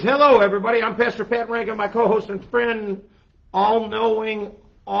Hello, everybody. I'm Pastor Pat Rankin, my co-host and friend, all-knowing,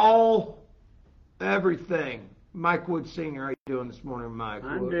 everything. Mike Wood Sr., how you doing this morning, Mike?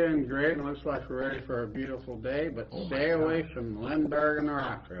 I'm doing great. It looks like we're ready for a beautiful day, but stay away from Lindbergh and the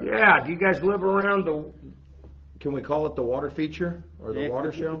Rock Road. Yeah, do you guys live around the, can we call it the water feature or the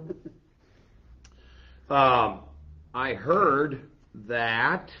water show? I heard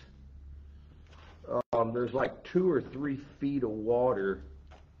that there's like 2 or 3 feet of water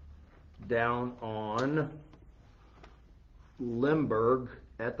down on Lindbergh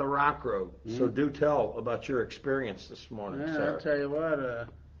at the Rock Road. So do tell about your experience this morning, sir. I'll tell you what, it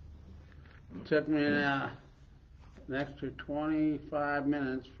took me an extra 25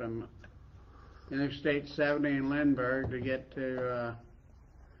 minutes from Interstate 70 in Lindbergh to get to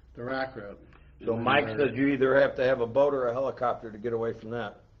the Rock Road. So Mike said you either have to have a boat or a helicopter to get away from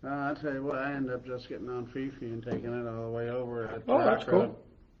that. I'll tell you what, I ended up just getting on Fifi and taking it all the way over at the Oh, Rock that's Road. cool.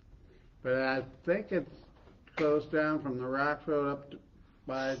 But I think it goes down from the Rock Road up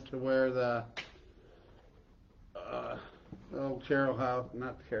to where the old Carroll House,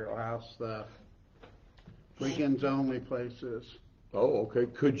 not the Carroll House, the Weekends Only place is. Oh, okay.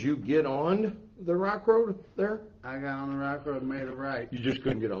 Could you get on the Rock Road there? I got on the Rock Road and made it right. You just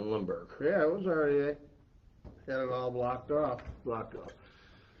couldn't get on Lindbergh. Yeah, it was already, had it all blocked off.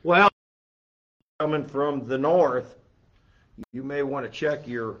 Well, coming from the north, you may want to check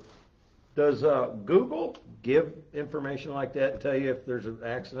your, does Google give information like that and tell you if there's an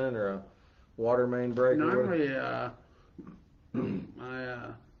accident or a water main break? Normally, my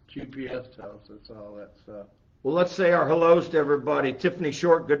GPS tells us all that stuff. Well, let's say our hellos to everybody. Tiffany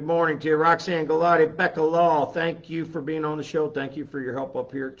Short, good morning to you. Roxanne Galati, Becca Law, thank you for being on the show. Thank you for your help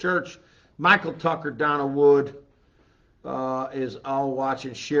up here at church. Michael Tucker, Donna Wood is all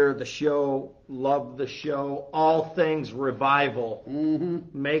watching. Share the show. Love the show. All things revival.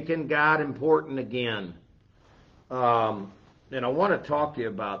 Making God important again. And I want to talk to you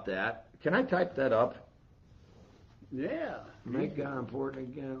about that. Can I type that up? Yeah. Make God important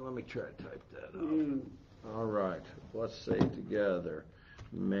again. Let me try to type that up. All right, let's say it together.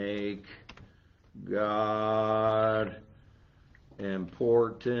 Make God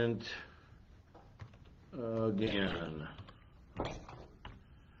important again.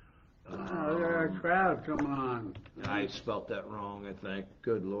 Oh, there a crowd, come on. I spelt that wrong, I think.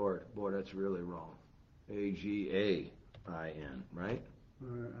 Good Lord. Boy, that's really wrong. Again, right? I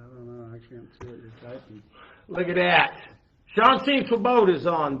don't know, I can't see what you're typing. Look at that. Sean C. Svoboda is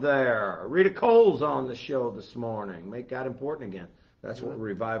on there. Rita Cole's on the show this morning. Make God important again. That's what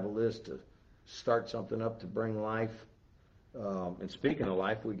revival is, to start something up, to bring life. And speaking of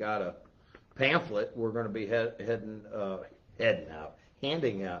life, we got a pamphlet we're going to be handing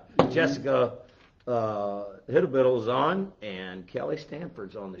out. Jessica Hittabiddle's on, and Kelly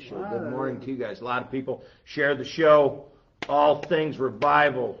Stanford's on the show. Wow. Good morning to you guys. A lot of people share the show. All things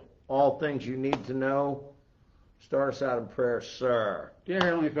revival. All things you need to know. Start us out in prayer, sir. Dear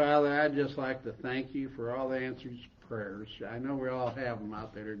Heavenly Father, I'd just like to thank you for all the answered prayers. I know we all have them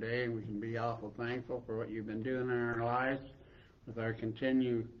out there today, and we can be awful thankful for what you've been doing in our lives with our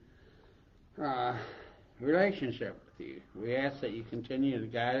continued relationship with you. We ask that you continue to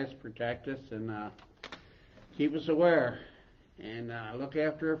guide us, protect us, and keep us aware, and look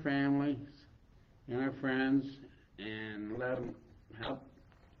after our families and our friends, and let them help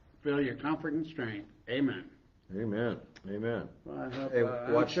feel your comfort and strength. Amen. Amen. Amen. Well, I hope, Hey,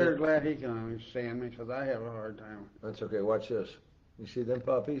 I'm sure glad he can understand me, because I have a hard time. That's okay. Watch this. You see them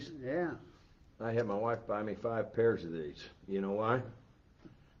puppies? Yeah. I had my wife buy me 5 pairs of these. You know why?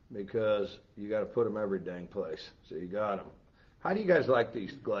 Because you got to put them every dang place. So you got them. How do you guys like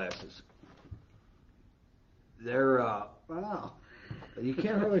these glasses? They're, Wow. you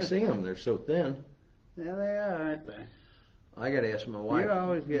can't really see them. They're so thin. Yeah, they are, aren't they? I got to ask my wife, You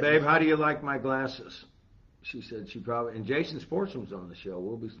always get babe, how do you like my glasses? She said she probably, and Jason Sportsman's on the show.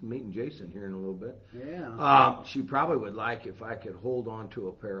 We'll be meeting Jason here in a little bit. Yeah. She probably would like if I could hold on to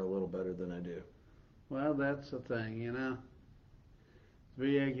a pair a little better than I do. Well, that's the thing, you know.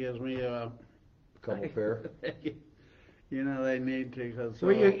 VA gives me a Couple pair. You know, they need to, because.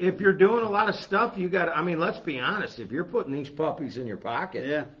 Well, if you're doing a lot of stuff, you got to, I mean, let's be honest. If you're putting these puppies in your pocket,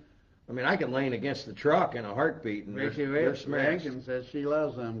 Yeah. I mean, I can lean against the truck in a heartbeat and Ricky they're smashed. Rankin says she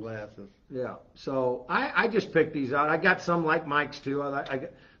loves them glasses. Yeah, so I just picked these out. I got some like Mike's too. I got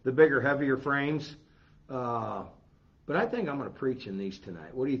the bigger, heavier frames. But I think I'm going to preach in these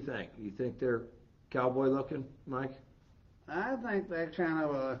tonight. What do you think? You think they're cowboy looking, Mike? I think they're kind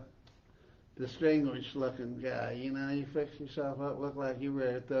of a distinguished looking guy. You know, you fix yourself up, look like you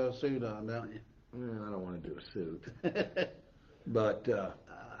ready to throw a suit on, don't you? I don't want to do a suit. But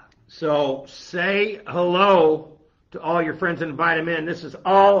So say hello to all your friends and invite them in. This is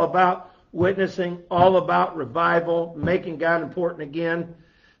all about witnessing, all about revival, making God important again.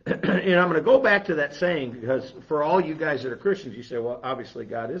 And I'm going to go back to that saying, because for all you guys that are Christians, you say, well, obviously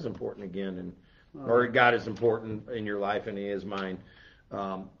God is important again, and or God is important in your life, and He is mine.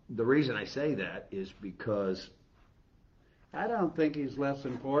 The reason I say that is because I don't think He's less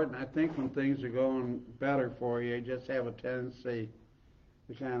important. I think when things are going better for you, you just have a tendency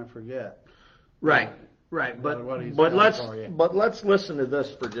to kind of forget. right, What he's but done let's for you. let's listen to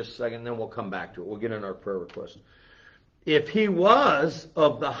this for just a second, then we'll come back to it. We'll get in our prayer request. If He was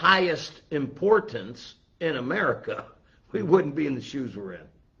of the highest importance in America, we wouldn't be in the shoes we're in.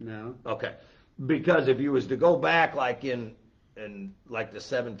 No. Okay, because if you was to go back like in like the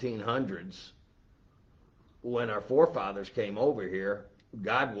 1700s, when our forefathers came over here,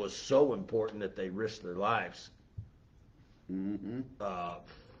 God was so important that they risked their lives Mm-hmm.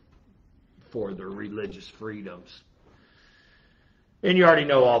 for their religious freedoms. And you already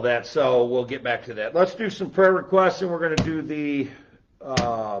know all that, so we'll get back to that. Let's do some prayer requests, and we're going to do the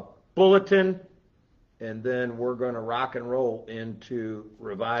bulletin, and then we're going to rock and roll into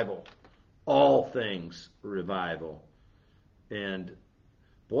revival. All things revival. And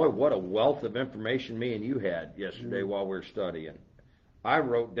boy, what a wealth of information me and you had yesterday while we were studying. I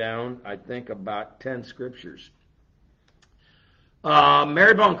wrote down, I think, about 10 scriptures.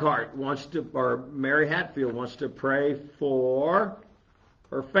 Mary Bunkart Mary Hatfield wants to pray for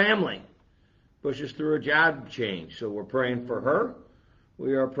her family. Pushes through a job change, so we're praying for her.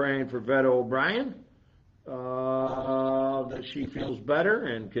 We are praying for Veta O'Brien, that she feels better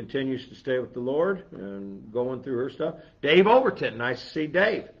and continues to stay with the Lord and going through her stuff. Dave Overton, nice to see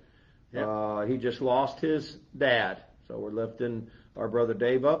Dave. Yep. He just lost his dad, so we're lifting our brother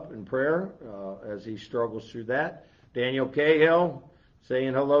Dave up in prayer as he struggles through that. Daniel Cahill,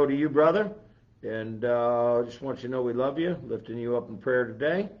 saying hello to you, brother, and just want you to know we love you, lifting you up in prayer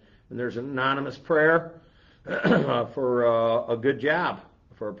today. And there's an anonymous prayer for a good job,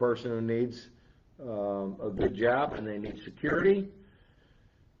 for a person who needs a good job and they need security.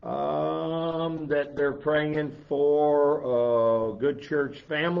 That they're praying for a good church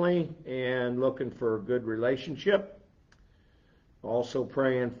family and looking for a good relationship. Also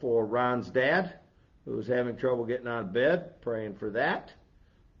praying for Ron's dad, who's having trouble getting out of bed. Praying for that.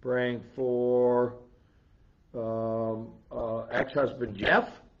 Praying for ex-husband Jeff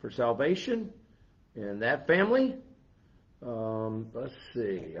for salvation and that family. Let's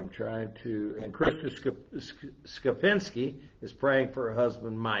see. I'm trying to. And Krista Skopinski is praying for her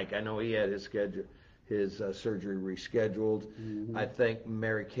husband Mike. I know he had his surgery rescheduled. Mm-hmm. I think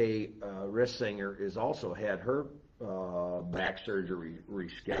Mary Kay Rissinger has also had her back surgery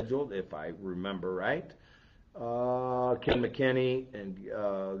rescheduled, if I remember right. Kim McKinney and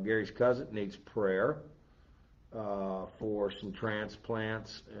Gary's cousin needs prayer for some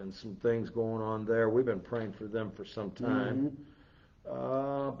transplants and some things going on there. We've been praying for them for some time.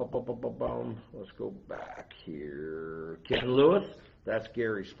 Mm-hmm. Let's go back here. Ken Lewis, that's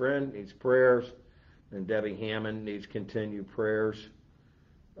Gary's friend, needs prayers. And Debbie Hammond needs continued prayers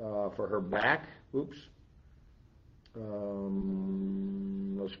for her back. Oops.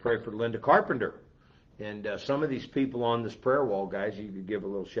 Let's pray for Linda Carpenter. And some of these people on this prayer wall, guys, you could give a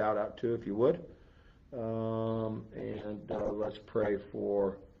little shout out to if you would. Let's pray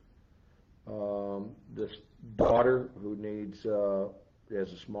for this daughter who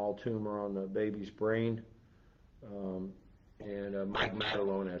has a small tumor on the baby's brain. Mike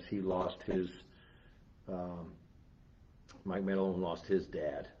Matalone, as he lost his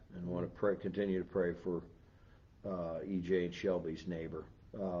dad, and want to continue to pray for EJ and Shelby's neighbor.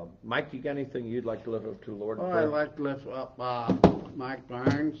 Mike, you got anything you'd like to lift up to the Lord? I'd like to lift up Mike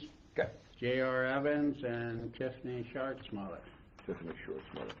Barnes, okay. J.R. Evans, and Tiffany Short's mother.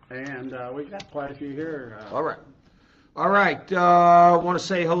 And we got quite a few here. All right. I want to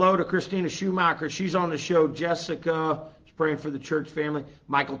say hello to Christina Schumacher. She's on the show. Jessica is praying for the church family.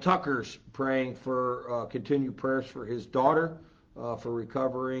 Michael Tucker's praying for continued prayers for his daughter for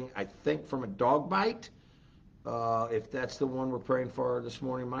recovering, I think, from a dog bite. If that's the one we're praying for this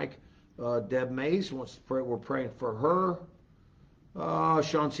morning, Mike. Deb Mays wants to pray. We're praying for her.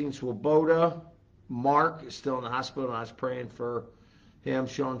 Shawneen Swoboda. Mark is still in the hospital, and I was praying for him.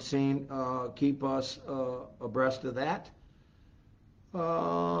 Shawneen, keep us abreast of that.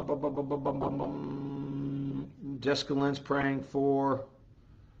 Jessica Lynn's praying for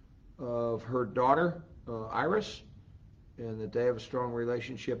her daughter, Iris, and that they have a strong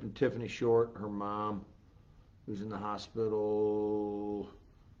relationship. And Tiffany Short, her mom, who's in the hospital.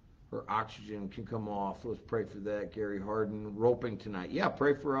 her oxygen can come off. Let's pray for that. Gary Harden roping tonight. Yeah,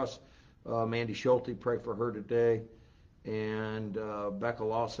 pray for us. Mandy Schulte, pray for her today. And Becca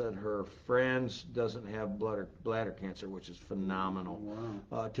Law said her friends doesn't have bladder cancer, which is phenomenal.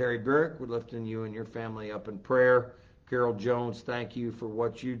 Wow. Terry Burke, we're lifting you and your family up in prayer. Carol Jones, thank you for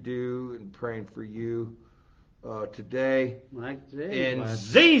what you do and praying for you today. Mike Z. And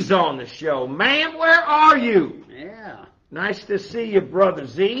Z's on the show. Man, where are you? Yeah. Nice to see you, Brother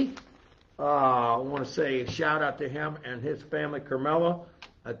Z. I want to say a shout out to him and his family, Carmela.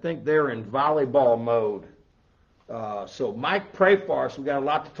 I think they're in volleyball mode. So, Mike, pray for us. We got a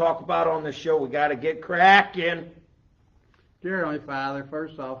lot to talk about on this show. We got to get cracking. Dear Heavenly Father,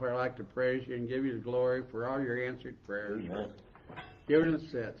 first off, I'd like to praise you and give you the glory for all your answered prayers. Amen. Giving us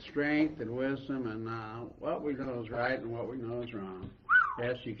that strength and wisdom and what we know is right and what we know is wrong.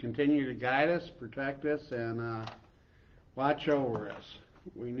 Yes, you continue to guide us, protect us, and watch over us.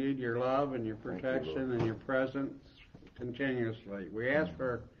 We need your love and your protection and your presence continuously. We ask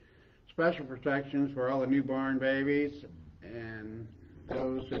for special protections for all the newborn babies and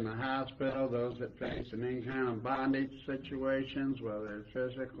those in the hospital, those that face any kind of bondage situations, whether it's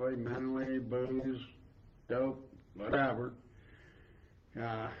physically, mentally, booze, dope, whatever.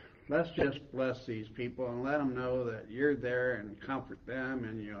 Let's just bless these people and let them know that you're there and comfort them,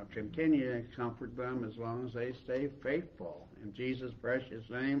 and you'll continue to comfort them as long as they stay faithful. In Jesus' precious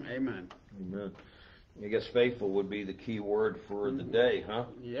name, amen. Amen. I guess faithful would be the key word for the day, huh?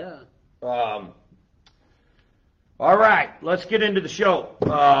 Yeah. All right, let's get into the show.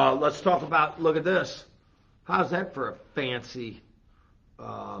 Let's talk about, look at this. How's that for a fancy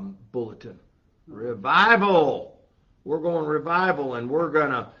bulletin? Revival. We're going revival, and we're going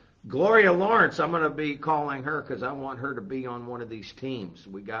to, Gloria Lawrence, I'm going to be calling her because I want her to be on one of these teams.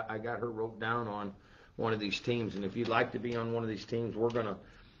 I got her wrote down on one of these teams, and if you'd like to be on one of these teams,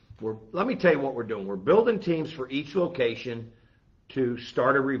 let me tell you what we're doing. We're building teams for each location to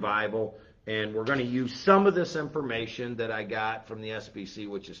start a revival, and we're going to use some of this information that I got from the SBC,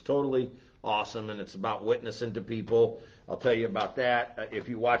 which is totally awesome, and it's about witnessing to people. I'll tell you about that. If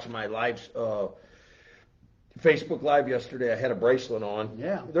you watch my lives, Facebook Live yesterday, I had a bracelet on.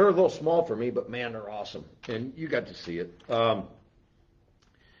 Yeah. They're a little small for me, but man, they're awesome, and you got to see it.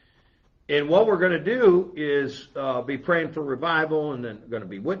 And what we're going to do is be praying for revival, and then going to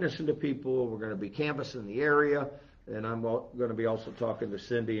be witnessing to people. We're going to be canvassing the area, and I'm going to be also talking to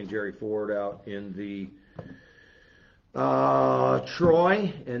Cindy and Jerry Ford out in the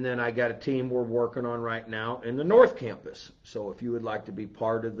Troy, and then I got a team we're working on right now in the North Campus. So if you would like to be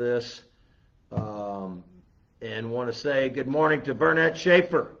part of this, and want to say good morning to Burnett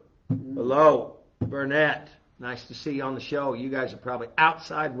Schaefer. Hello, Burnett. Nice to see you on the show. You guys are probably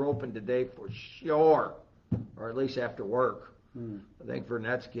outside roping today for sure, or at least after work. I think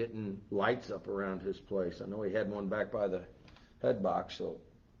Burnett's getting lights up around his place. I know he had one back by the head box, so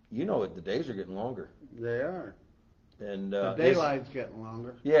you know the days are getting longer. They are. And The daylight's getting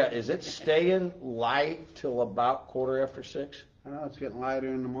longer. Yeah, is it staying light till about 6:15? I know it's getting lighter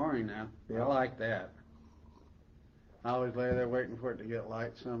in the morning now. Yeah. I like that. I always lay there waiting for it to get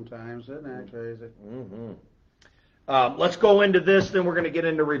light sometimes. Isn't that crazy? Mm-hmm. Let's go into this, then we're going to get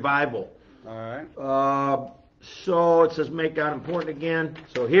into revival. All right. So it says make God important again.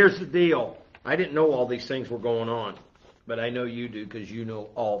 So here's the deal. I didn't know all these things were going on, but I know you do because you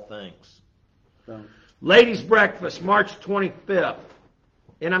know all things. So, Ladies' breakfast, March 25th.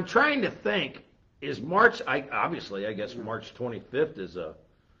 And I'm trying to think, is March, obviously, I guess March 25th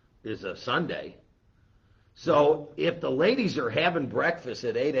is a Sunday. So if the ladies are having breakfast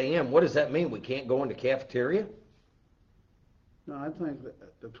at 8 a.m., what does that mean? We can't go into cafeteria? no, I think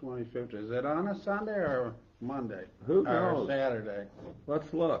that the 25th, is it on a Sunday or Monday? Who Or knows? Saturday?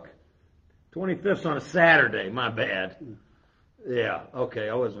 Let's look. 25th's on a Saturday, my bad. Yeah, okay,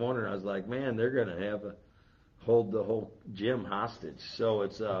 I was wondering, I was like, man, they're going to hold the whole gym hostage. So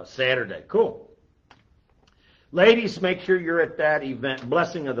it's Saturday. Cool. Ladies, make sure you're at that event.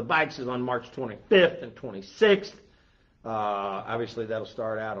 Blessing of the Bikes is on March 25th and 26th. Obviously, that'll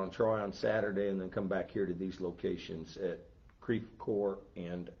start out on Troy on Saturday and then come back here to these locations at Creve Coeur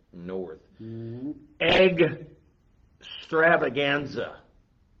and North. Mm-hmm. Egg Extravaganza,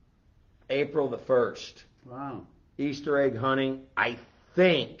 April the 1st. Wow. Easter egg hunting, I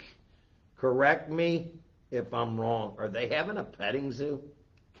think. Correct me if I'm wrong. Are they having a petting zoo?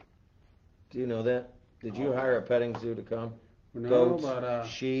 Do you know that? Did you hire a petting zoo to come? No, Goats, but,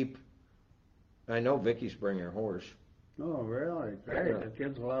 sheep. I know Vicky's bringing her horse. Oh, really? Great. Yeah. The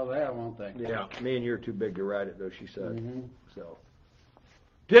kids will love that, won't they? Yeah, me and you're too big to ride it, though, she said. Mm-hmm. So,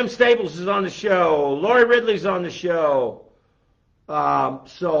 Tim Staples is on the show. Lori Ridley's on the show.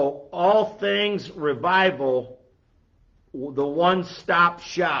 So all things revival, the one-stop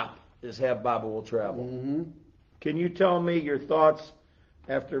shop is Have Bible Will Travel. Mm-hmm. Can you tell me your thoughts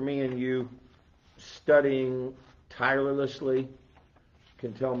after me and you studying tirelessly?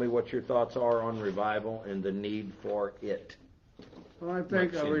 Can tell me what your thoughts are on revival and the need for it? Well, I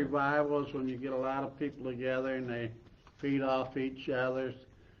think a Maxine. revival is when you get a lot of people together and they feed off each other's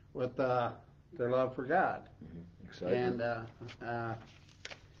with their love for God. Excitement. And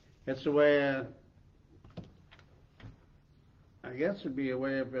it's a way, I guess it'd be a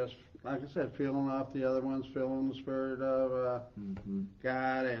way of just, like I said, feeling off the other ones, feeling the Spirit of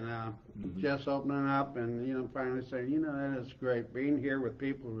God, and just opening up and, finally saying, that is great. Being here with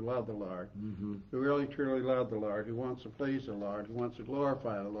people who love the Lord, who really truly love the Lord, who wants to please the Lord, who wants to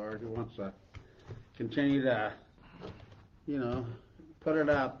glorify the Lord, who wants to continue to, put it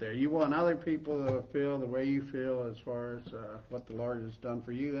out there. You want other people to feel the way you feel as far as what the Lord has done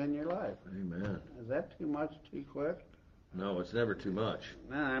for you in your life. Amen. Is that too much, too quick? No, it's never too much.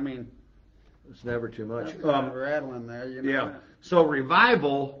 No, I mean, It's never too much. rattling there, Yeah. So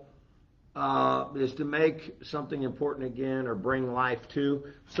revival is to make something important again or bring life to.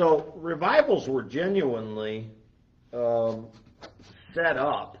 So revivals were genuinely set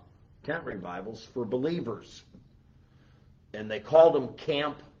up, tent revivals, for believers. And they called them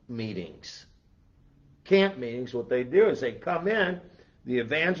camp meetings. Camp meetings, what they do is they come in, the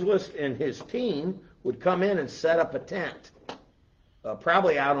evangelist and his team would come in and set up a tent,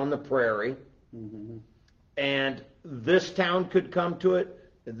 probably out on the prairie. And this town could come to it,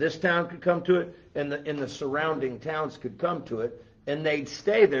 this town could come to it, and the surrounding towns could come to it, and they'd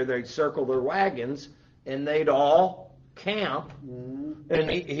stay there. They'd circle their wagons, and they'd all camp, and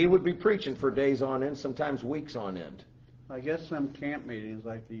he would be preaching for days on end, sometimes weeks on end. I guess some camp meetings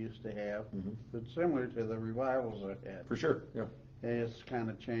like they used to have, but similar to the revivals I had. For sure, yeah. They just kind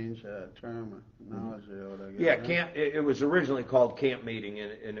of changed the term knowledge of it, I guess. Yeah, right? camp. It was originally called camp meeting,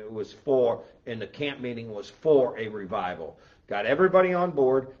 and it was and the camp meeting was for a revival. Got everybody on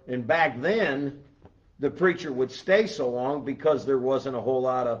board, and back then, the preacher would stay so long because there wasn't a whole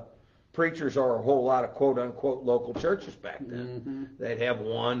lot of preachers or a whole lot of quote unquote local churches back then. They'd have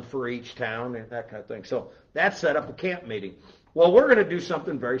one for each town and that kind of thing. So that set up a camp meeting. Well, we're going to do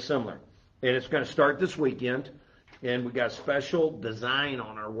something very similar, and it's going to start this weekend. And we got a special design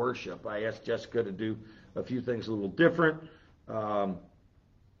on our worship. I asked Jessica to do a few things a little different. And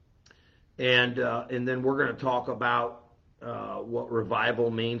then we're going to talk about what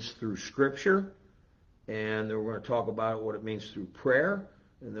revival means through Scripture. And then we're going to talk about what it means through prayer.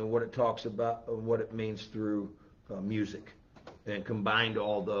 And then what it means through music. And combined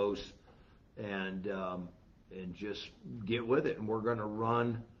all those and just get with it. And we're going to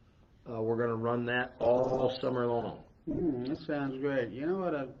run that all summer long. That sounds great. You know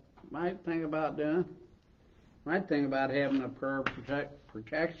what I might think about doing? Might think about having a prayer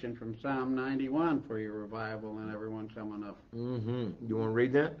protection from Psalm 91 for your revival and everyone coming up. You want to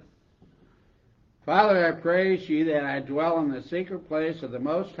read that? Father, I praise you that I dwell in the secret place of the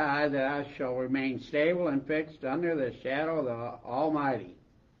Most High, that I shall remain stable and fixed under the shadow of the Almighty.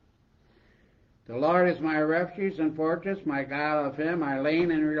 The Lord is my refuge and fortress, my God, of him I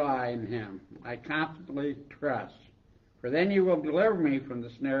lean and rely on him. I confidently trust. For then you will deliver me from the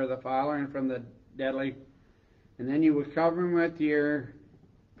snare of the fowler and from the deadly, and then you will cover me with your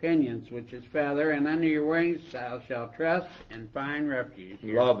pinions, which is feather, and under your wings I shall trust and find refuge.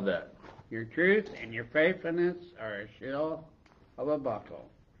 Love that. Your truth and your faithfulness are a shield of a buckle.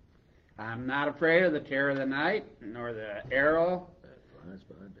 I'm not afraid of the terror of the night, nor the arrow, the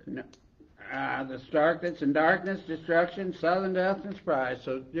darkness, destruction, sudden death, and surprise.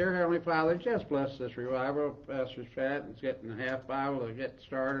 So, dear Heavenly Father, just bless this revival. Pastor Pat is getting the half Bible to get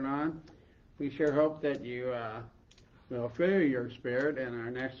started on. We sure hope that you will fill your Spirit in our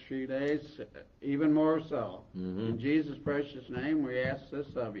next few days, even more so. In Jesus' precious name, we ask this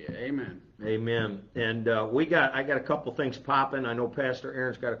of you. Amen. Amen. And I got a couple things popping. I know Pastor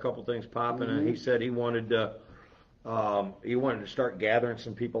Aaron's got a couple things popping, and he said he wanted to start gathering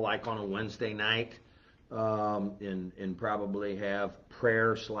some people like on a Wednesday night, and probably have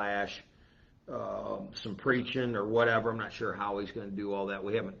prayer / some preaching or whatever. I'm not sure how he's going to do all that.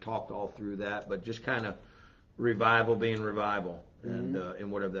 We haven't talked all through that, but just kind of revival being revival,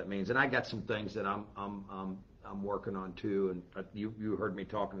 and whatever that means. And I got some things that I'm working on too. And you heard me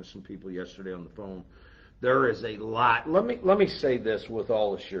talking to some people yesterday on the phone. There is a lot. Let me say this with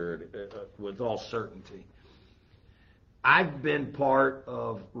all certainty. I've been part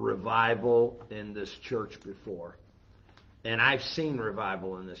of revival in this church before, and I've seen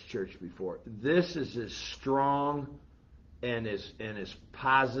revival in this church before. This is as strong and as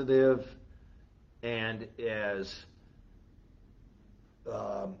positive and as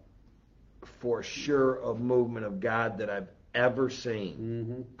for sure a movement of God that I've ever seen.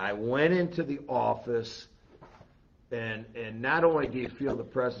 Mm-hmm. I went into the office, and not only do you feel the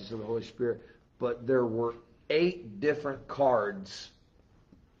presence of the Holy Spirit, but there were 8 different cards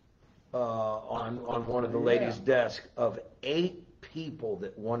on one of the ladies' desk of 8 people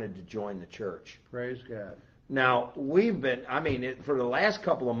that wanted to join the church. Praise God. Now, for the last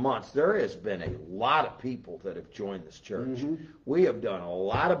couple of months, there has been a lot of people that have joined this church. Mm-hmm. We have done a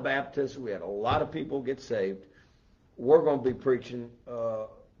lot of baptisms. We had a lot of people get saved. We're going to be preaching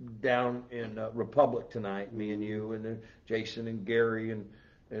down in Republic tonight, me and you, and then Jason and Gary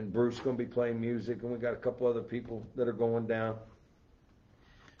and Bruce going to be playing music, and we got a couple other people that are going down.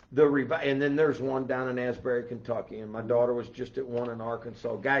 And then there's one down in Asbury, Kentucky, and my daughter was just at one in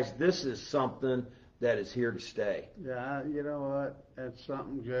Arkansas. Guys, this is something that is here to stay. Yeah, you know what? It's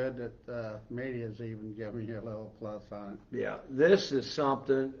something good that media's even giving you a little plus on it. Yeah, this is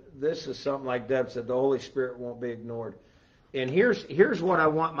something like Deb said, the Holy Spirit won't be ignored. And here's what I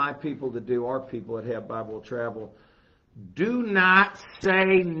want my people to do, our people that have Bible Travel. Do not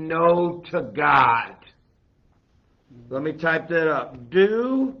say no to God. Let me type that up.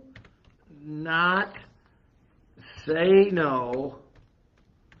 Do not say no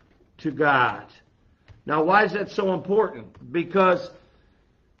to God. Now, why is that so important? Because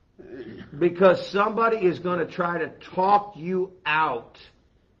somebody is going to try to talk you out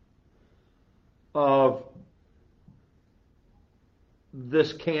of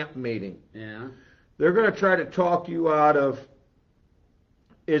this camp meeting. Yeah. They're going to try to talk you out of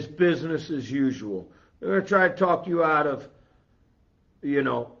it's business as usual. They're going to try to talk you out of,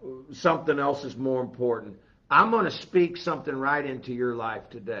 something else is more important. I'm going to speak something right into your life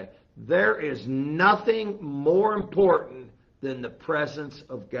today. There is nothing more important than the presence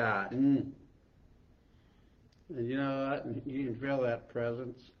of God. Mm. And you know what? You can feel that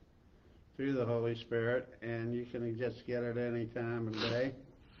presence through the Holy Spirit, and you can just get it any time of day.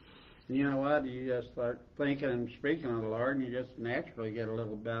 And you know what? You just start thinking and speaking of the Lord, and you just naturally get a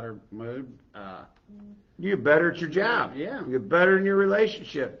little better mood. You're better at your job. Yeah. You're better in your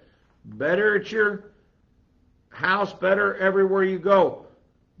relationship. Better at your house. Better everywhere you go.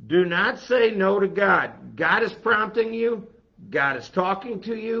 Do not say no to God. God is prompting you. God is talking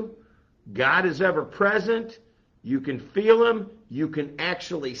to you. God is ever present. You can feel Him. You can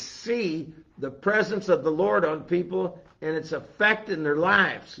actually see the presence of the Lord on people, and it's affecting their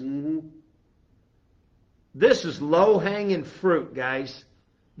lives. Mm-hmm. This is low-hanging fruit, guys.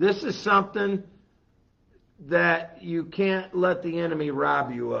 This is something that you can't let the enemy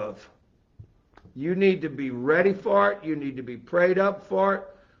rob you of. You need to be ready for it. You need to be prayed up for it.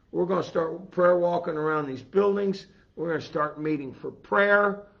 We're going to start prayer walking around these buildings. We're going to start meeting for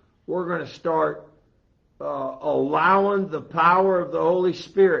prayer. We're going to start allowing the power of the Holy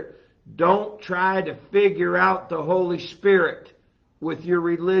Spirit. Don't try to figure out the Holy Spirit with your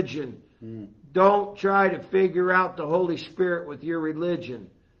religion. Mm. Don't try to figure out the Holy Spirit with your religion.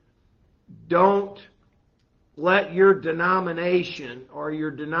 Don't let your denomination or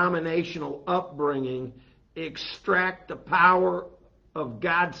your denominational upbringing extract the power of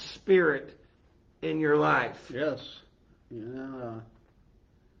God's Spirit in your life. Yes.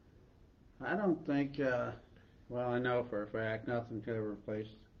 I don't think, I know for a fact nothing could ever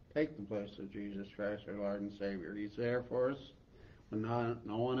take the place of Jesus Christ, our Lord and Savior. He's there for us when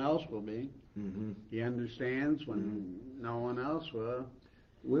no one else will be. Mm-hmm. He understands when no one else will.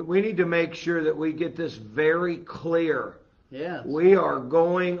 We need to make sure that we get this very clear. Yes. We are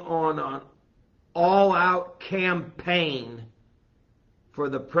going on an all-out campaign for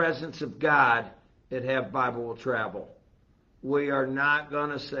the presence of God at Have Bible Will Travel. We are not going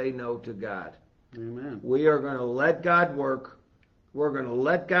to say no to God. Amen. We are going to let God work. We're going to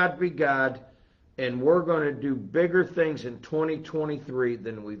let God be God. And we're going to do bigger things in 2023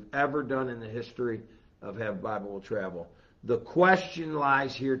 than we've ever done in the history of Have Bible Will Travel. The question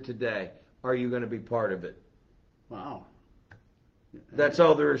lies here today. Are you going to be part of it? Wow. That's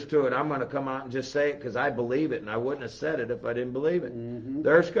all there is to it. I'm going to come out and just say it because I believe it, and I wouldn't have said it if I didn't believe it. Mm-hmm.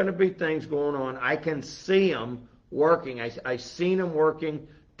 There's going to be things going on. I can see them working. I seen them working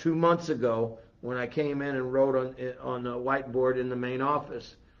 2 months ago when I came in and wrote on the whiteboard in the main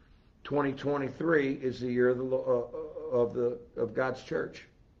office. 2023 is the year of God's church.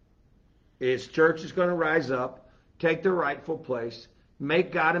 His church is going to rise up, take their rightful place,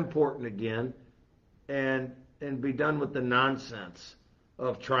 make God important again, and be done with the nonsense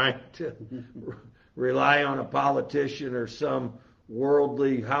of trying to rely on a politician or some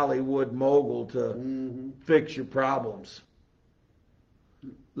worldly Hollywood mogul to fix your problems.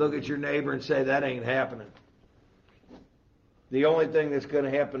 Look at your neighbor and say, that ain't happening. The only thing that's going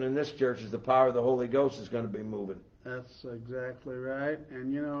to happen in this church is the power of the Holy Ghost is going to be moving. That's exactly right.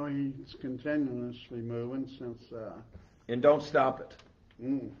 And, you know, he's continuously moving since... And don't stop it.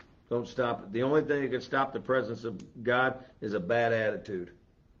 Mm. Don't stop it. The only thing that can stop the presence of God is a bad attitude.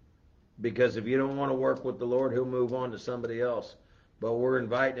 Because if you don't want to work with the Lord, he'll move on to somebody else. But we're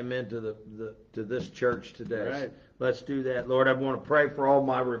inviting him into to this church today. Right. So let's do that. Lord, I want to pray for all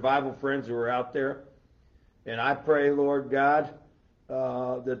my revival friends who are out there. And I pray, Lord God,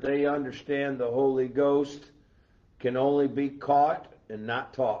 that they understand the Holy Ghost can only be caught and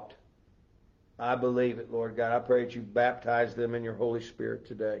not taught. I believe it, Lord God. I pray that you baptize them in your Holy Spirit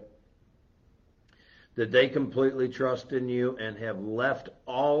today. That they completely trust in you and have left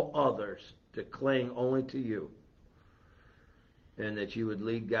all others to cling only to you. And that you would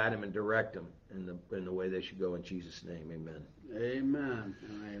lead, guide them, and direct them in the way they should go. In Jesus' name, amen. Amen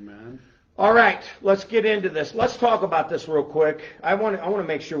and amen. All right, let's get into this. Let's talk about this real quick. I want to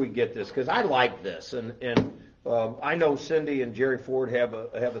make sure we get this because I like this, and I know Cindy and Jerry Ford have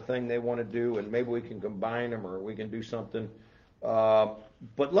a thing they want to do, and maybe we can combine them or we can do something.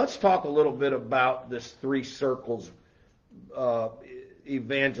 But let's talk a little bit about this three circles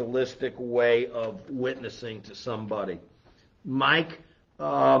evangelistic way of witnessing to somebody. Mike,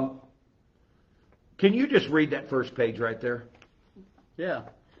 can you just read that first page right there? Yeah.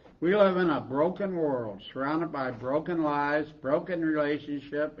 We live in a broken world, surrounded by broken lives, broken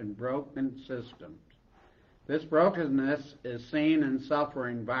relationship, and broken systems. This brokenness is seen in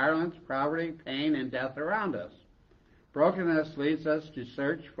suffering, violence, poverty, pain, and death around us. Brokenness leads us to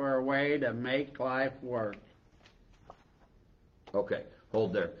search for a way to make life work. Okay,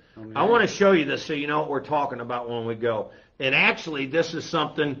 hold there. Okay. I want to show you this so you know what we're talking about when we go. And actually, this is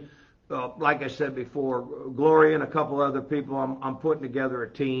something, like I said before, Gloria and a couple other people, I'm putting together a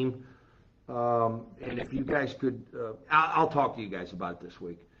team. And if you guys could, I'll talk to you guys about it this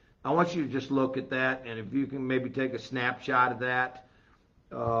week. I want you to just look at that, and if you can maybe take a snapshot of that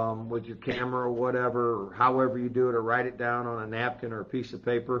with your camera or whatever, or however you do it, or write it down on a napkin or a piece of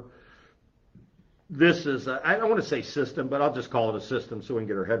paper. This is, I don't want to say system, but I'll just call it a system so we can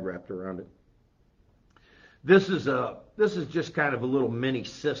get our head wrapped around it. This is just kind of a little mini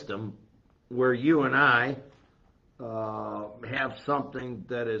system where you and I have something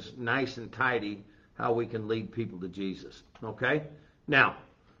that is nice and tidy, how we can lead people to Jesus. Okay? Now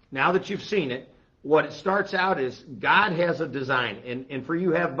that you've seen it, what it starts out is God has a design. And for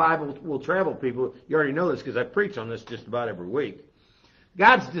you have Bible will travel people, you already know this because I preach on this just about every week.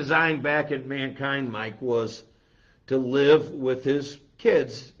 God's design back at mankind, Mike, was to live with his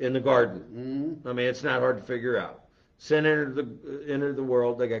kids in the garden. Mm-hmm. I mean, it's not hard to figure out. Sin entered the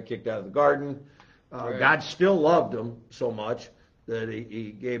world. They got kicked out of the garden. Right. God still loved them so much that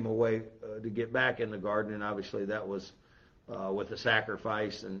he gave them a way to get back in the garden, and obviously that was with a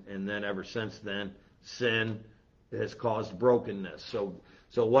sacrifice, and then ever since then, sin has caused brokenness.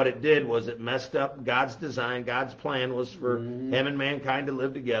 So what it did was it messed up God's design. God's plan was for him and mankind to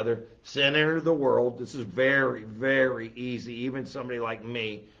live together. Sin entered the world. This is very, very easy. Even somebody like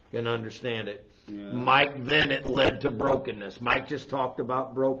me can understand it. Yeah. Mike, then it led to brokenness. Mike just talked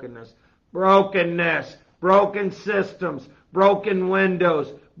about brokenness. Brokenness, broken systems, broken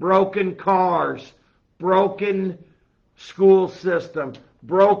windows, broken cars, broken school system,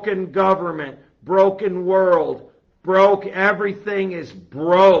 broken government, broken world. Everything is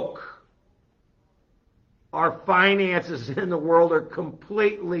broke. Our finances in the world are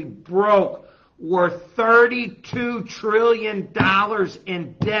completely broke. We're $32 trillion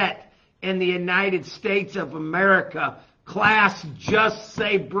in debt in the United States of America. Class, just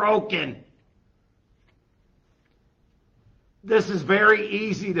say broken. This is very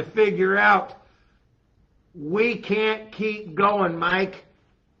easy to figure out. We can't keep going, Mike,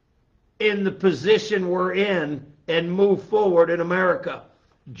 in the position we're in and move forward in America.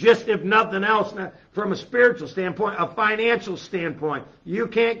 Just if nothing else, from a spiritual standpoint, a financial standpoint, you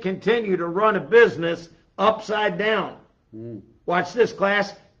can't continue to run a business upside down. Watch this,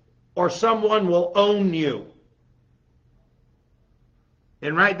 class, or someone will own you.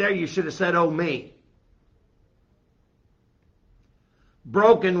 And right there you should have said, oh me.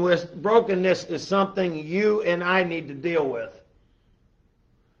 Brokenness is something you and I need to deal with.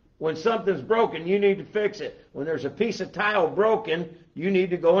 When something's broken, you need to fix it. When there's a piece of tile broken, you need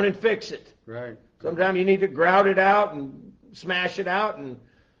to go in and fix it. Right. Sometimes you need to grout it out and smash it out and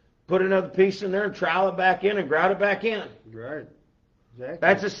put another piece in there and trowel it back in and grout it back in. Right. Exactly.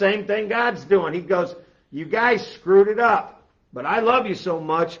 That's the same thing God's doing. He goes, you guys screwed it up, but I love you so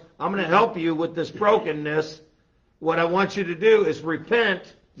much, I'm going to help you with this brokenness. What I want you to do is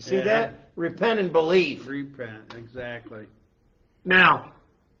repent You see Yeah. that? Repent and believe. Repent, exactly. Now,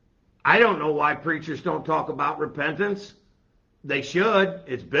 I don't know why preachers don't talk about repentance. They should.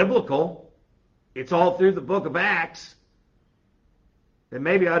 It's biblical. It's all through the book of Acts. And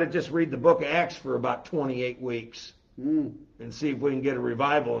maybe I ought to just read the book of Acts for about 28 weeks and see if we can get a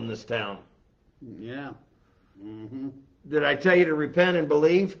revival in this town. Yeah. Mm-hmm. Did I tell you to repent and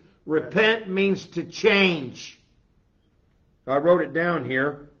believe? Repent means to change. I wrote it down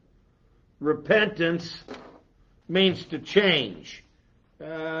here. Repentance means to change.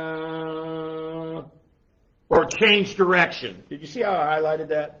 Or change direction. Did you see how I highlighted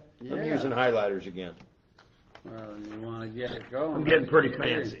that? I'm Yeah. using highlighters again. Well, you want to get it going. I'm getting pretty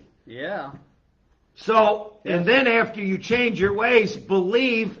fancy. Yeah. So, and then after you change your ways,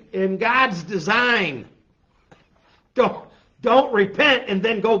 believe in God's design. Don't repent and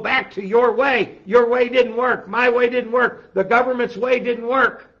then go back to your way. Your way didn't work. My way didn't work. The government's way didn't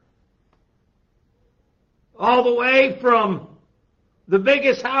work. All the way from the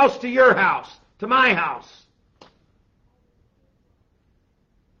biggest house to your house, to my house.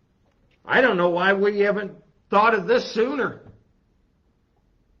 I don't know why we haven't thought of this sooner.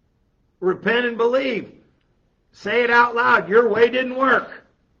 Repent and believe. Say it out loud. Your way didn't work.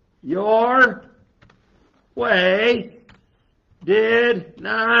 Your way did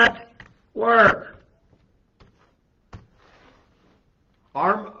not work.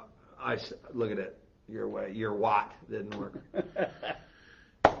 Look at it. Your way. Your what didn't work.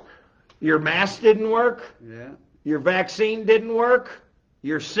 Your mask didn't work. Yeah. Your vaccine didn't work.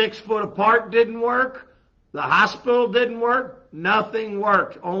 Your 6 foot apart didn't work. The hospital didn't work. Nothing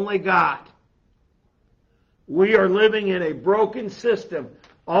worked. Only God. We are living in a broken system.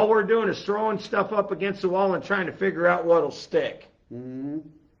 All we're doing is throwing stuff up against the wall and trying to figure out what'll stick. Mm-hmm.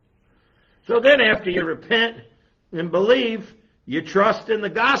 So then after you repent and believe, you trust in the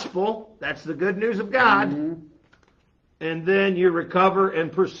gospel. That's the good news of God. Mm-hmm. And then you recover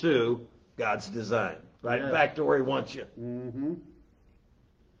and pursue God's design. Right Yes. back to where He wants you. Mm-hmm.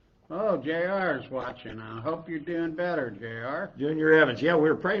 Oh, JR's watching. I hope you're doing better, JR. Junior Evans, yeah, we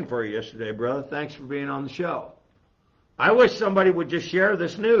were praying for you yesterday, brother. Thanks for being on the show. I wish somebody would just share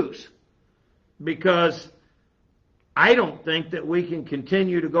this news, because I don't think that we can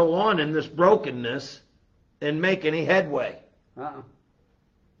continue to go on in this brokenness and make any headway. Uh-uh.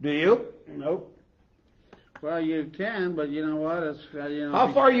 Do you? Nope. Well, you can, but you know what? It's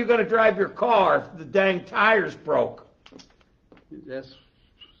How far are you going to drive your car if the dang tires broke? Just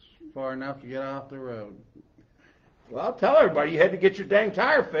far enough to get off the road. Well, tell everybody you had to get your dang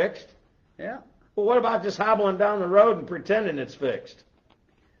tire fixed. Yeah. Well, what about just hobbling down the road and pretending it's fixed?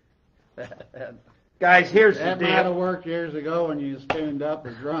 Guys, here's the That might have deal. worked years ago when you spooned up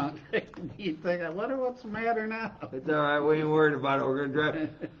or drunk. You think, I wonder what's the matter now. It's all right. We ain't worried about it. We're going to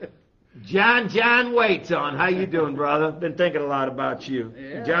drive. John Waite's on. How you doing, brother? Been thinking a lot about you.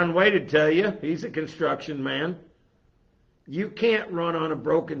 Yeah. John Waite would tell you. He's a construction man. You can't run on a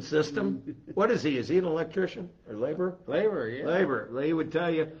broken system. What is he? Is he an electrician or laborer? Labor, yeah. Labor. He would tell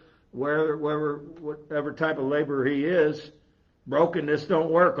you whatever type of laborer he is, brokenness don't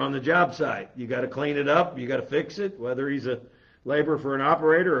work on the job site. You got to clean it up. You got to fix it. Whether he's a laborer for an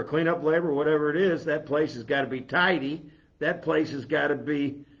operator or a cleanup laborer, whatever it is, that place has got to be tidy. That place has got to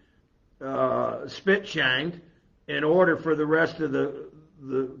be spit shined in order for the rest of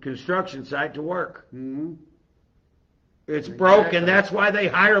the construction site to work. Mm-hmm. It's broken. Exactly. That's why they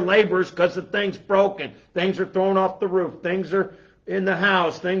hire laborers, because the thing's broken. Things are thrown off the roof. Things are in the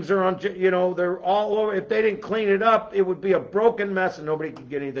house. Things are on, they're all over. If they didn't clean it up, it would be a broken mess and nobody could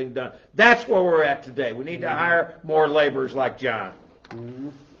get anything done. That's where we're at today. We need to hire more laborers like John. Mm-hmm.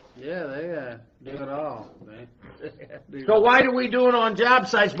 Yeah, they do it all. So why do we do it on job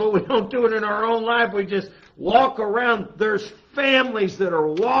sites, but we don't do it in our own life? We just walk around. There's families that are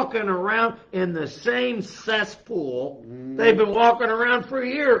walking around in the same cesspool they've been walking around for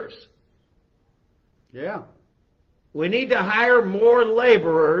years. Yeah. We need to hire more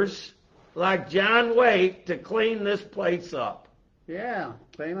laborers like John Waite to clean this place up. Yeah.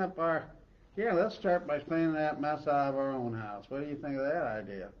 Clean up let's start by cleaning that mess out of our own house. What do you think of that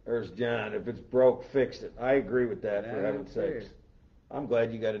idea? There's John. If it's broke, fix it. I agree with that, for Yeah, heaven's sakes. too. I'm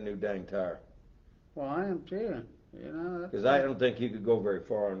glad you got a new dang tire, Well, I am too. because I don't think you could go very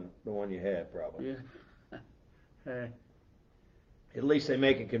far on the one you had, probably. Yeah. Hey. At least they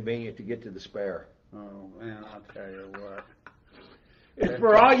make it convenient to get to the spare. Oh, man, I'll tell you what. It's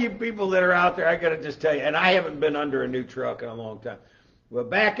for all you people that are out there, I got to just tell you, and I haven't been under a new truck in a long time. But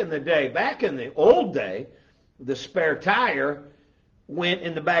back in the old day, the spare tire went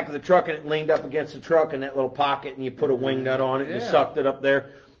in the back of the truck and it leaned up against the truck in that little pocket, and you put a wing nut on it and you Yeah. sucked it up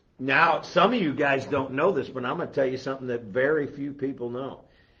there. Now, some of you guys don't know this, but I'm going to tell you something that very few people know.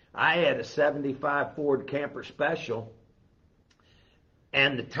 I had a 75 Ford Camper Special,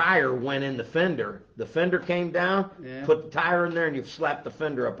 and the tire went in the fender. The fender came down, put the tire in there, and you slapped the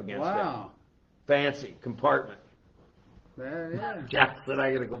fender up against it. Wow. Fancy compartment. Yeah. Jack said,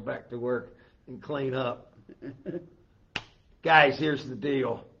 I got to go back to work and clean up. Guys, here's the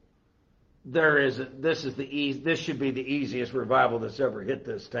deal. This should be the easiest revival that's ever hit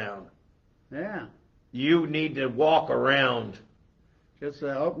this town. Yeah. You need to walk around. Just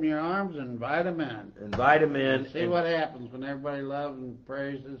open your arms and invite them in. Invite them in. See what happens when everybody loves and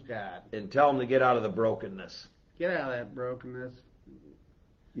praises God. And tell them to get out of the brokenness. Get out of that brokenness.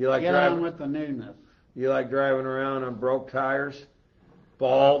 You like Get driving on with the newness. You like driving around on broke tires,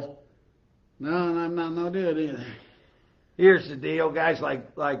 bald. No, I'm not no good either. Here's the deal, guys.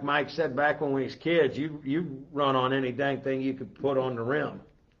 Like Mike said back when we was kids, you run on any dang thing you could put on the rim.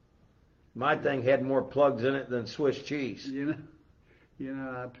 My thing had more plugs in it than Swiss cheese. You know,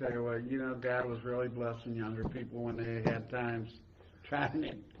 I'll tell you what. God was really blessing younger people when they had times trying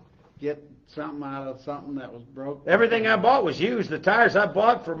to get something out of something that was broke. Everything I bought was used. The tires I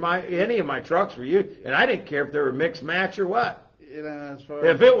bought for any of my trucks were used, and I didn't care if they were mixed match or what.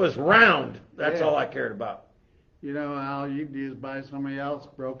 If it was round, that's all I cared about. You know, all you do is buy somebody else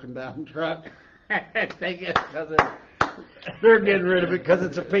broken down truck. Take it because they're getting rid of it because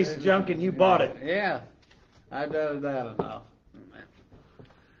it's a piece of junk and you bought it. Yeah, I've done that enough.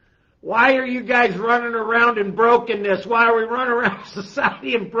 Why are you guys running around in brokenness? Why are we running around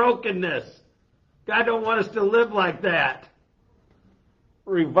society in brokenness? God don't want us to live like that.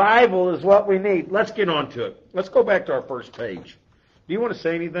 Revival is what we need. Let's get on to it. Let's go back to our first page. Do you want to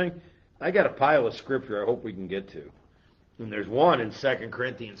say anything? I got a pile of scripture I hope we can get to. And there's one in 2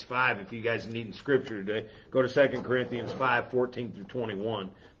 Corinthians 5. If you guys need scripture today, go to 2 Corinthians 5, 14 through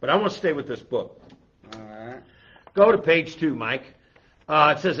 21. But I want to stay with this book. All right. Go to page 2, Mike.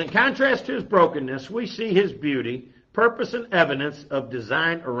 It says, in contrast to his brokenness, we see his beauty, purpose, and evidence of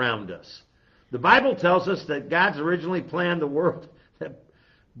design around us. The Bible tells us that God's originally planned the world that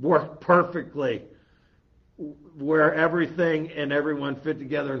worked perfectly, where everything and everyone fit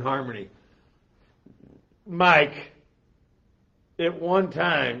together in harmony. Mike, at one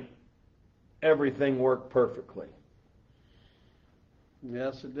time, everything worked perfectly.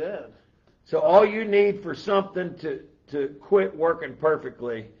 Yes, it did. So all you need for something to quit working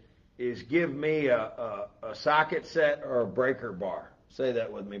perfectly is give me a socket set or a breaker bar. Say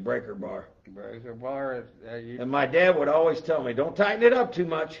that with me, breaker bar. Breaker bar. And my dad would always tell me, don't tighten it up too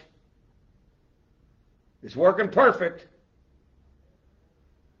much. It's working perfect.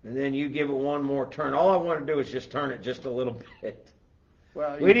 And then you give it one more turn. All I want to do is just turn it just a little bit.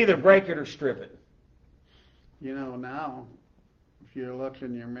 Well, we'd either break it or strip it. You know, now, if you look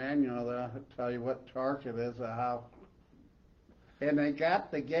in your manual, they'll tell you what torque it is, how. And they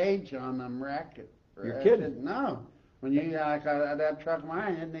got the gauge on them racket. You're kidding? No. When you like that truck of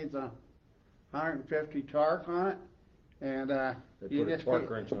mine, it needs 150 torque on it, and they put a torque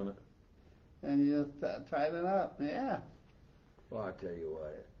wrench on it. And you just tighten it up. Yeah. Well, I tell you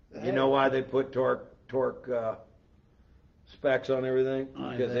what. You know why they put torque specs on everything?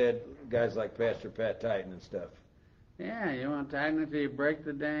 Because they had guys like Pastor Pat Titan and stuff. Yeah, you want to tighten it till you break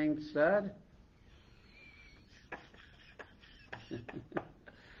the dang stud?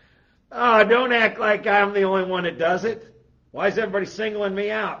 Oh, don't act like I'm the only one that does it. Why is everybody singling me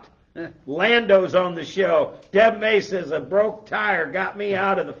out? Lando's on the show. Deb May says a broke tire got me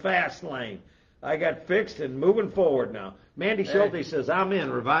out of the fast lane. I got fixed and moving forward now. Mandy Schulte says, I'm in.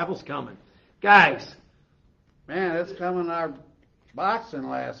 Revival's coming. Guys. Man, it's coming our boxing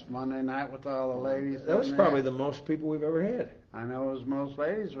last Monday night with all the ladies. That was probably the most people we've ever had. I know it was most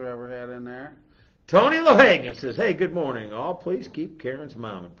ladies we ever had in there. Tony Lohagan says, hey, good morning, all. Please keep Karen's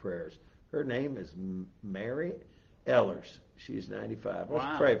mom in prayers. Her name is Mary Ellers. She's 95.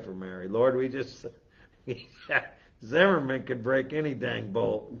 Let's pray for Mary. Lord, we just... Zimmerman could break any dang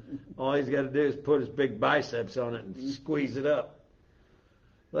bolt. All he's got to do is put his big biceps on it and squeeze it up.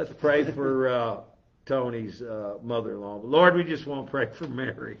 Let's pray for Tony's mother-in-law. Lord, we just want to pray for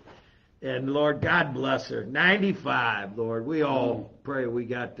Mary. And, Lord, God bless her. 95, Lord. We all pray we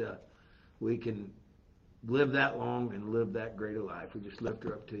can live that long and live that great a life. We just lift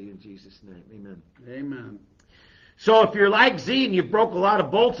her up to you in Jesus' name. Amen. Amen. So if you're like Z and you broke a lot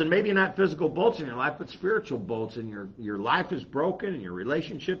of bolts, and maybe not physical bolts in your life, but spiritual bolts, and your life is broken and your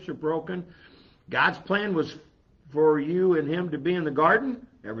relationships are broken, God's plan was for you and him to be in the garden.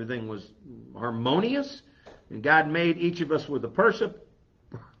 Everything was harmonious, and God made each of us with a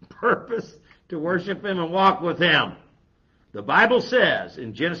purpose to worship him and walk with him. The Bible says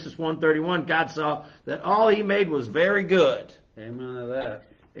in Genesis 1:31, God saw that all he made was very good. Amen to that.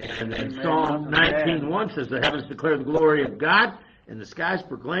 And then Psalm 19:1 says, the heavens declare the glory of God, and the skies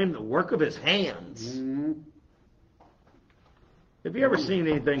proclaim the work of his hands. Mm-hmm. Have you ever seen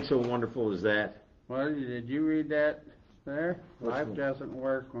anything so wonderful as that? Well, did you read that there? Which Life one? doesn't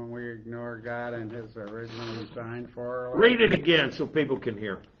work when we ignore God and his original design for our life. Read it again so people can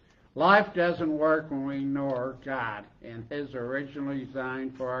hear. Life doesn't work when we ignore God and his original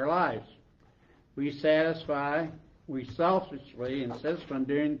design for our lives. We selfishly insist on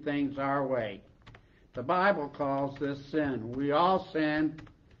doing things our way. The Bible calls this sin. We all sin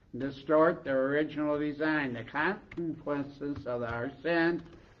and distort the original design. The consequences of our sin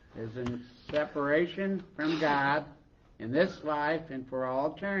is in separation from God in this life and for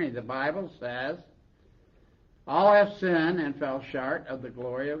all eternity. The Bible says, all have sinned and fell short of the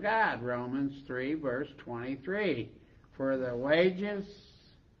glory of God. Romans 3, verse 23. For the wages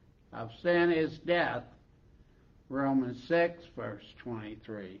of sin is death. Romans 6, verse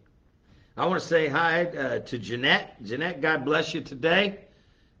 23. I want to say hi to Jeanette. Jeanette, God bless you today.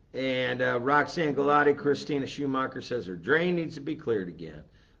 And Roxanne Galati, Christina Schumacher says her drain needs to be cleared again.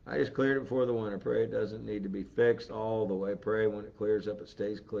 I just cleared it before the winter. Pray it doesn't need to be fixed all the way. Pray when it clears up, it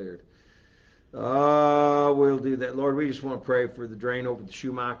stays cleared. We'll do that. Lord, we just want to pray for the drain over the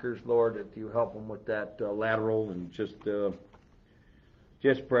Schumachers, Lord, that you help them with that lateral, and just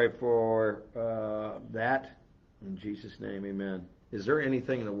pray for that. In Jesus' name, amen. Is there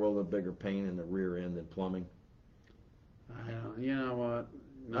anything in the world of bigger pain in the rear end than plumbing? You know what?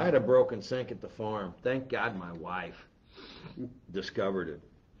 No. I had a broken sink at the farm. Thank God my wife discovered it.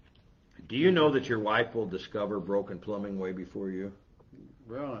 Do you know that your wife will discover broken plumbing way before you?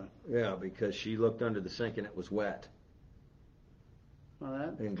 Really? Yeah, because she looked under the sink and it was wet. Well,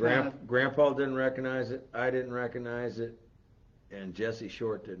 that And Grandpa didn't recognize it, I didn't recognize it, and Jesse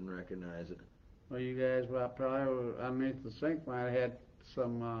Short didn't recognize it. Well, you guys probably underneath the sink might have had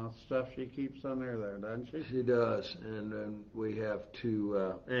some stuff she keeps under there, doesn't she? She does, and then we have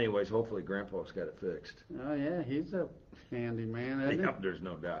to, anyways, hopefully Grandpa's got it fixed. Oh, yeah, he's a handy man, isn't he? Yep, there's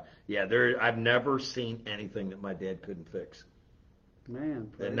no doubt. Yeah, I've never seen anything that my dad couldn't fix.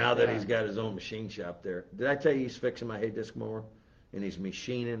 Man, And now that he's got his own machine shop there. Did I tell you he's fixing my hay disc mower? And he's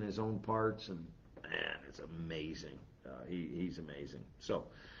machining his own parts, and man, it's amazing. He's amazing. So,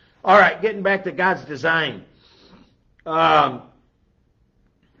 all right, getting back to God's design. Life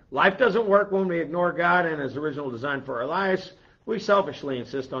doesn't work when we ignore God and his original design for our lives. We selfishly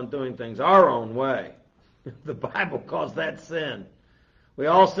insist on doing things our own way. The Bible calls that sin. We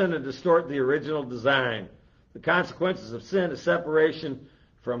all sin and distort the original design. The consequences of sin is separation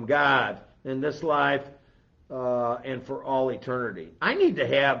from God in this life and for all eternity. I need to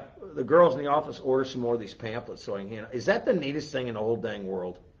have the girls in the office order some more of these pamphlets so I can hand. Is that the neatest thing in the whole dang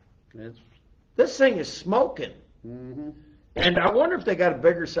world? This thing is smoking. Mm-hmm. And I wonder if they got a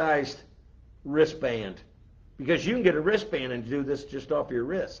bigger sized wristband, because you can get a wristband and do this just off your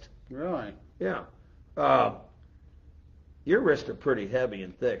wrist. Really? Yeah. Your wrists are pretty heavy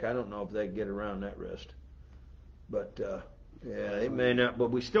and thick. I don't know if they can get around that wrist. But, yeah, they may not, but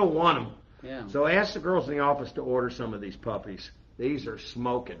we still want them. Yeah. So ask the girls in the office to order some of these puppies. These are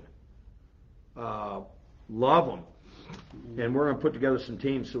smoking. Love them. And we're going to put together some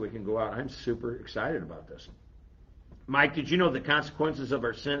teams so we can go out. I'm super excited about this. Mike, did you know the consequences of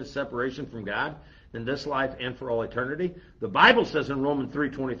our sin is separation from God in this life and for all eternity? The Bible says in Romans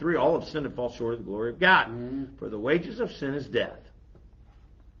 3:23, all have sinned and fall short of the glory of God. Mm-hmm. For the wages of sin is death.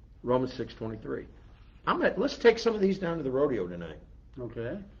 Romans 6:23. Let's take some of these down to the rodeo tonight.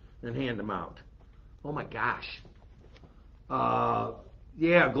 Okay. And hand them out. Oh my gosh.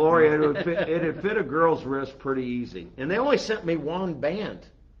 Yeah, Gloria, it'd fit a girl's wrist pretty easy. And they only sent me one band.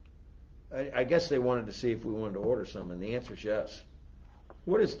 I guess they wanted to see if we wanted to order some, and the answer is yes.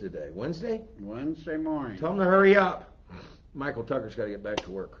 What is today? Wednesday? Wednesday morning. Tell them to hurry up. Michael Tucker's got to get back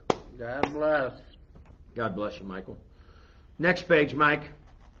to work. God bless. God bless you, Michael. Next page, Mike.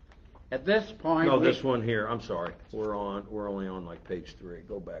 At this point... No, this one here. I'm sorry. We're only on like page 3.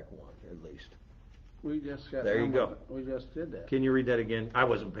 Go back one, at least. We just got... There you go. We just did that. Can you read that again? I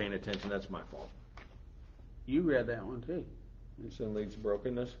wasn't paying attention. That's my fault. You read that one, too. Sin leads to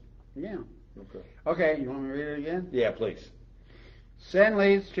brokenness? Yeah. Okay. Okay, you want me to read it again? Yeah, please. Sin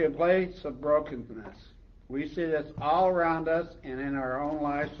leads to a place of brokenness. We see this all around us and in our own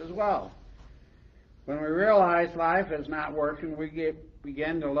lives as well. When we realize life is not working, we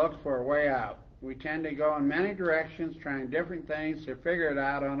begin to look for a way out. We tend to go in many directions, trying different things to figure it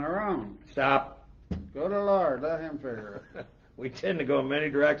out on our own. Stop. Go to the Lord. Let him figure it. We tend to go in many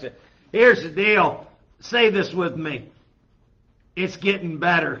directions. Here's the deal. Say this with me. It's getting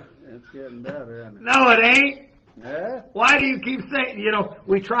better. It's getting better, isn't it? No, it ain't. Yeah? Why do you keep saying,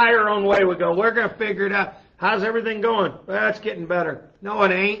 we try our own way. We go, we're going to figure it out. How's everything going? Well, it's getting better. No,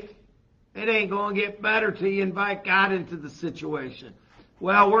 it ain't. It ain't going to get better till you invite God into the situation.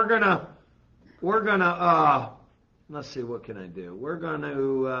 Well, we're going to, let's see, what can I do? We're going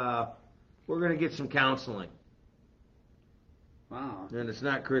to get some counseling. Wow. And it's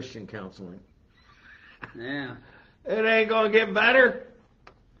not Christian counseling. Yeah. It ain't going to get better.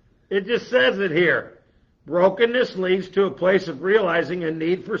 It just says it here. Brokenness leads to a place of realizing a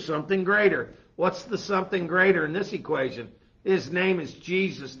need for something greater. What's the something greater in this equation? His name is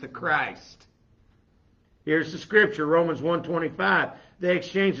Jesus the Christ. Here's the scripture, Romans 1:25. They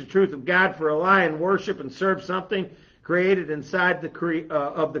exchanged the truth of God for a lie and worship and serve something created inside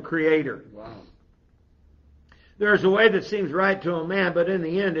of the Creator. Wow. There's a way that seems right to a man, but in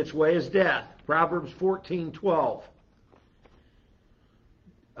the end its way is death. Proverbs 14:12.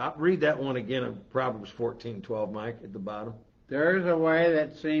 I'll read that one again in Proverbs 14:12, Mike, at the bottom. There's a way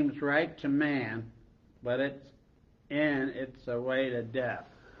that seems right to man, but it's a way to death.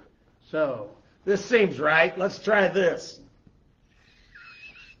 So, This seems right. Let's try this.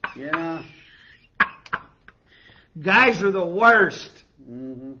 Guys are the worst.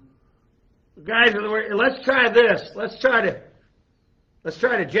 Mm-hmm. Guys are the worst. Let's try this. Let's try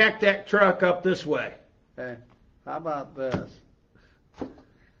to jack that truck up this way. Hey, how about this?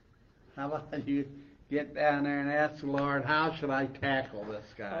 How about you get down there and ask the Lord, how should I tackle this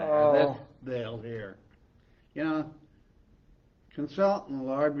guy or this deal here? Consult the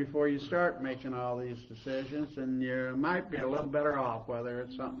Lord before you start making all these decisions, and you might be a little better off, whether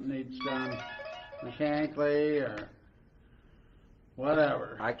it's something needs done mechanically or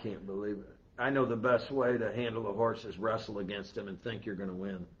whatever. I can't believe it. I know the best way to handle a horse is wrestle against him and think you're going to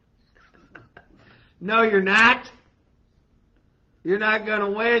win. No, you're not. You're not going to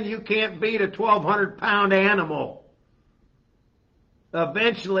win. You can't beat a 1,200-pound animal.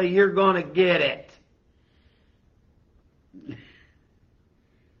 Eventually, you're going to get it.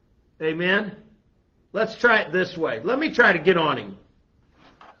 Amen? Let's try it this way. Let me try to get on him.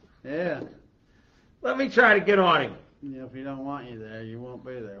 Yeah. Let me try to get on him. If he don't want you there, you won't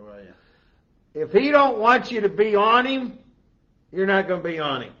be there, will you? If he don't want you to be on him, you're not going to be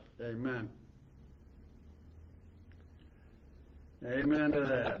on him. Amen. Amen to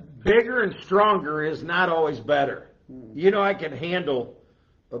that. Bigger and stronger is not always better. I can handle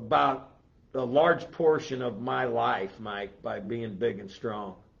about a large portion of my life, Mike, by being big and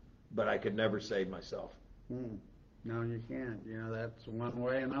strong, but I could never save myself. No, you can't. That's one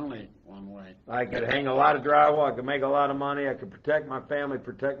way and only one way. I could hang a lot of drywall. I could make a lot of money. I could protect my family,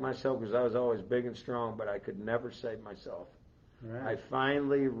 protect myself, because I was always big and strong, but I could never save myself. Right. I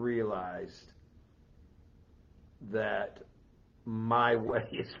finally realized that my way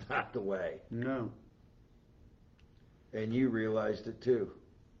is not the way. No. And you realized it too.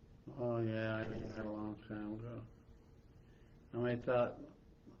 Oh, yeah, I did that a long time ago. I thought,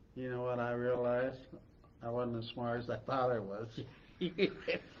 you know what I realized? I wasn't as smart as I thought I was.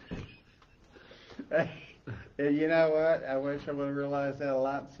 And you know what? I wish I would have realized that a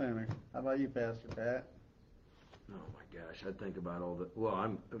lot sooner. How about you, Pastor Pat? Oh my gosh, I think about all the.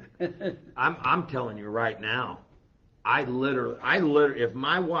 Well, I'm telling you right now. I literally, if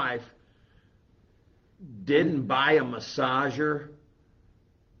my wife didn't buy a massager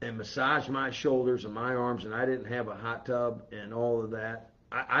and massage my shoulders and my arms, and I didn't have a hot tub and all of that,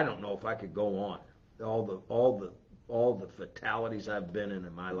 I don't know if I could go on. All the fatalities I've been in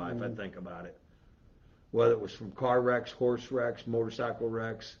my life, I think about it. Whether it was from car wrecks, horse wrecks, motorcycle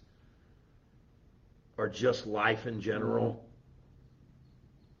wrecks, or just life in general.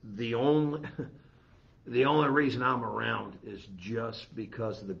 The only reason I'm around is just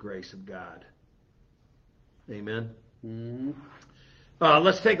because of the grace of God. Amen? Mm-hmm.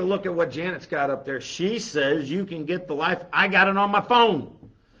 Let's take a look at what Janet's got up there. She says you can get the life. I got it on my phone.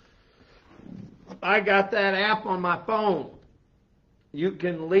 I got that app on my phone. You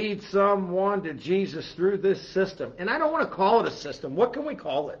can lead someone to Jesus through this system. And I don't want to call it a system. What can we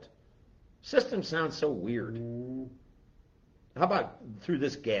call it? System sounds so weird. How about through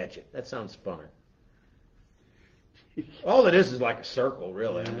this gadget? That sounds fun. All it is like a circle,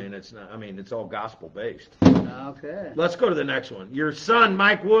 really. I mean, it's not. I mean, it's all gospel based. Okay. Let's go to the next one. Your son,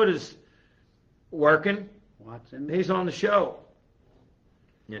 Mike Wood, is working. Watson. He's on the show.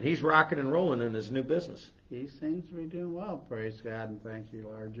 And he's rocking and rolling in his new business. He seems to be doing well. Praise God and thank you,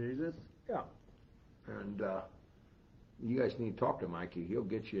 Lord Jesus. Yeah. And you guys need to talk to Mikey. He'll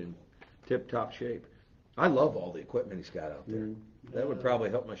get you in tip-top shape. I love all the equipment he's got out there. That would probably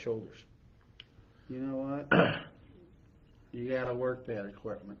help my shoulders. You know what? You got to work that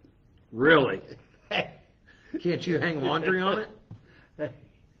equipment. Really? Can't you hang laundry on it?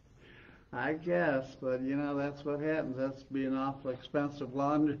 I guess, but that's what happens. That's being an awful expensive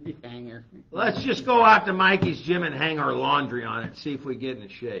laundry hanger. Let's just go out to Mikey's gym and hang our laundry on it, see if we get in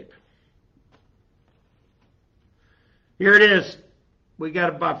shape. Here it is. We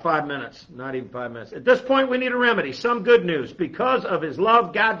got about 5 minutes, not even 5 minutes. At this point, we need a remedy, some good news. Because of his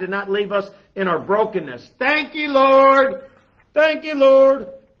love, God did not leave us in our brokenness. Thank you, Lord. Thank you, Lord.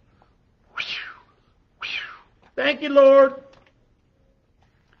 Thank you, Lord.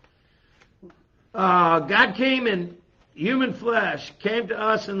 God came in human flesh, came to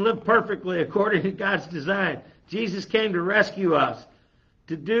us and lived perfectly according to God's design. Jesus came to rescue us,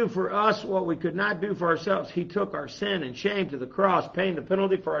 to do for us what we could not do for ourselves. He took our sin and shame to the cross, paying the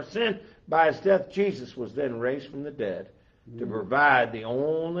penalty for our sin. By his death, Jesus was then raised from the dead to provide the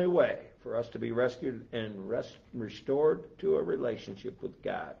only way for us to be rescued and restored to a relationship with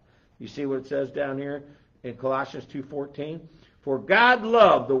God. You see what it says down here in Colossians 2:14? For God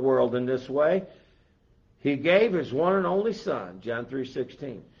loved the world in this way. He gave his one and only Son, John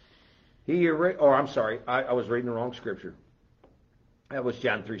 3:16. I was reading the wrong scripture. That was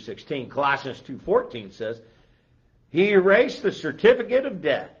John 3:16. Colossians 2:14 says, he erased the certificate of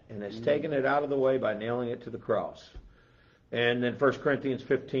debt and has taken it out of the way by nailing it to the cross. And then 1 Corinthians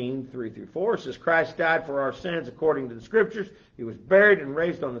 15:3-4 says, Christ died for our sins according to the Scriptures. He was buried and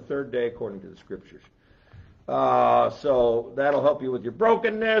raised on the third day according to the Scriptures. So that'll help you with your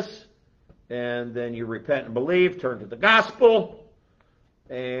brokenness. And then you repent and believe, turn to the gospel.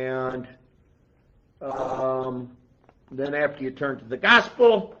 And then after you turn to the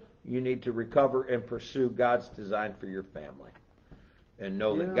gospel, you need to recover and pursue God's design for your family. And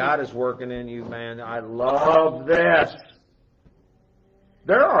know that God is working in you, man. I love this.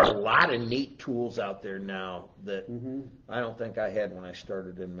 There are a lot of neat tools out there now that I don't think I had when I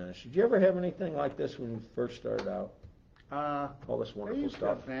started in ministry. Did you ever have anything like this when you first started out? All this wonderful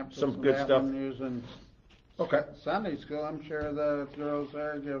stuff. Some good stuff. Using Okay. Sunday school, I'm sure the girls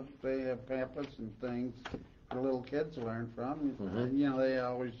there they have pamphlets and things for little kids to learn from. And, they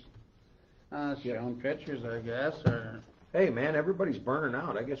always showing pictures, I guess. Or Hey, man, everybody's burning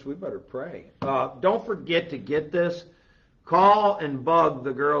out. I guess we better pray. Don't forget to get this. Call and bug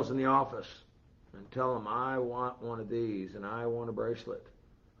the girls in the office and tell them, I want one of these and I want a bracelet.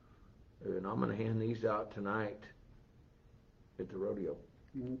 And I'm going to hand these out tonight at the rodeo.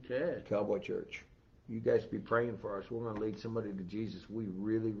 Okay. Cowboy Church. You guys be praying for us. We're going to lead somebody to Jesus. We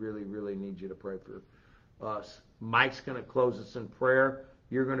really, really, really need you to pray for us. Mike's going to close us in prayer.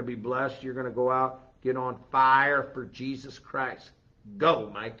 You're going to be blessed. You're going to go out, get on fire for Jesus Christ. Go,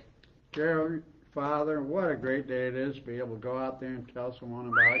 Mike. Dear Father, what a great day it is to be able to go out there and tell someone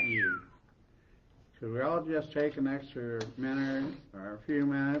about you. Could we all just take an extra minute or a few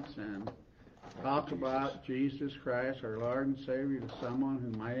minutes and talk about Jesus Christ, our Lord and Savior, to someone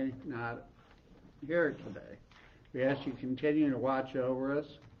who might not hear it today? We ask you to continue to watch over us,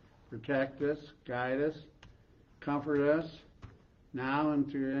 protect us, guide us, comfort us, now and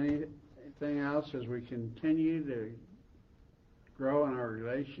through anything else as we continue to grow in our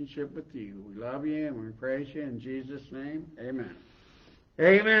relationship with you. We love you and we praise you in Jesus' name. Amen.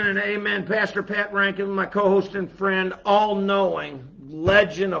 Amen and amen. Pastor Pat Rankin, my co-host and friend, all-knowing,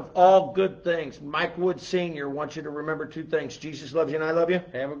 legend of all good things. Mike Wood Sr. wants you to remember two things. Jesus loves you and I love you.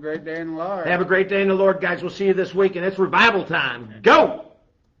 Have a great day in the Lord. Have a great day in the Lord, guys. We'll see you this week, and it's revival time. Go!